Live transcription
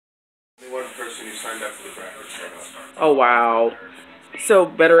One person who signed up for the graphics. Oh, wow. So,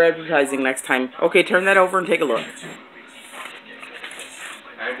 better advertising next time. Okay, turn that over and take a look.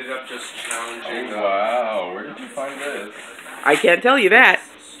 I ended up just challenging. Wow, where did you find this? I can't tell you that.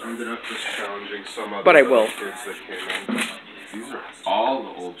 I ended up just challenging some other But I will. kids that came in. These are all the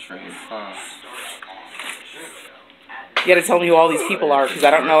old trains, huh? You gotta tell me who all these people are, because I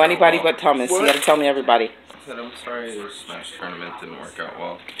don't know anybody but Thomas. You gotta tell me everybody. I said, I'm sorry your Smash tournament didn't work out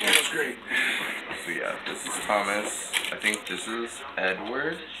well. That was great. So yeah, this is Thomas. I think this is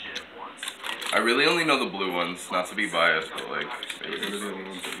Edward. I really only know the blue ones, not to be biased, but like, they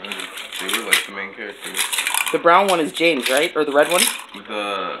were like the main characters. The brown one is James, right? Or the red one?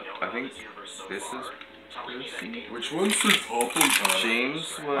 I think this is Percy. Which one's the top one?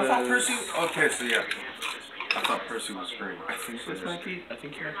 James was... I thought Percy... Okay, so yeah. I thought Percy was green. I think you might be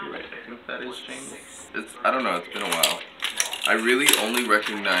right. I think that is James. I don't know, it's been a while. I really only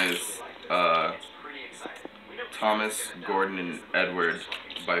recognize Thomas, Gordon, and Edward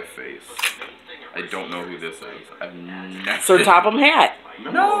by face. I don't know who this is. I've never... Sir Topham Hatt.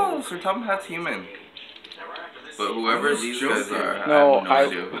 No, Sir Topham Hatt's human. But whoever these guys are, no, I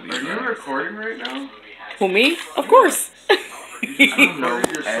have no idea who these are. Are you recording right now? Who, me? Of course. I don't know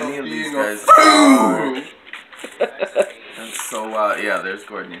any of these guys are. That's so yeah, there's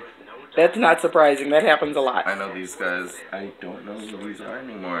Gordon. That's not surprising. That happens a lot. I know these guys. I don't know who these are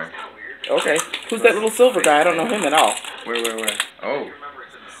anymore. Okay. Who's that little silver guy? I don't know him at all. Where? Oh.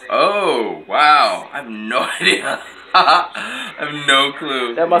 Oh, wow. I have no idea. I have no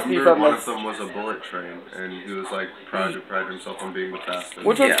clue. That must be from one of them was a bullet train, and he was like proud to pride himself on being the fastest.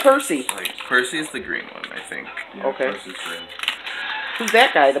 Which one's Percy? Like, Percy is the green one, I think. Yeah, okay. Percy's green. Who's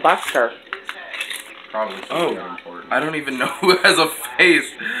that guy? The boxcar. Probably something important. I don't even know who has a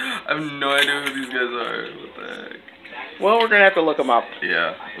face. I have no idea who these guys are. What the heck? Well, we're gonna have to look them up.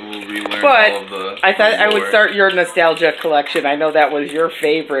 Yeah, we'll relearn but all of the... I thought I would start your nostalgia collection. I know that was your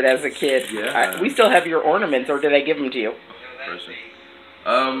favorite as a kid. Yeah. We still have your ornaments, or did I give them to you? Percy.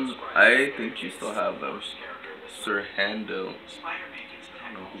 I think you still have those. Sir Handel.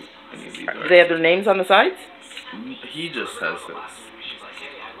 I don't know who any of these are. Do they have their names on the sides? He just has his.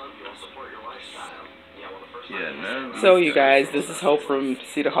 Yeah, no. So you guys, this is Hope from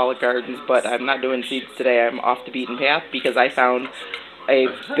Cedarholic Gardens, but I'm not doing seeds today. I'm off the beaten path because I found a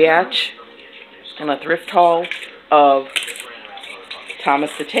batch in a thrift haul of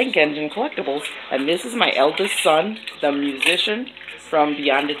Thomas the Tank Engine collectibles, and this is my eldest son, the musician from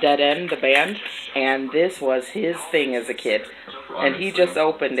Beyond the Dead End, the band, and this was his thing as a kid, and he just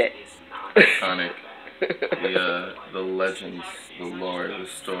opened it. Iconic. The legends, the lore, the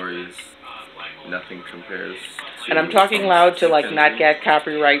stories. Nothing compares to... And I'm talking loud to like not get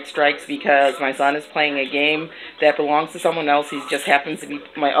copyright strikes because my son is playing a game that belongs to someone else. He just happens to be...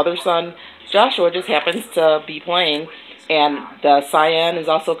 My other son, Joshua, just happens to be playing. And the cyan is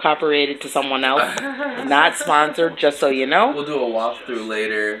also copyrighted to someone else. Not sponsored, just so you know. We'll do a walkthrough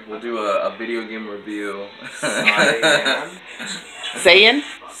later. We'll do a video game review. Cyan? Cyan?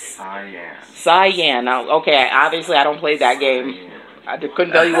 Cyan. Cyan. Now, okay, obviously I don't play that game. I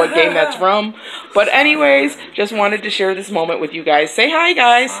couldn't tell you what game that's from. But anyways, just wanted to share this moment with you guys. Say hi,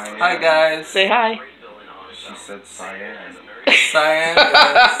 guys. Cyan. Hi, guys. Say hi. She said cyan. Cyan.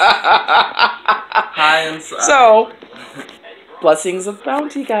 Hi and cyan. So, blessings of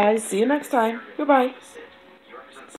bounty, guys. See you next time. Goodbye.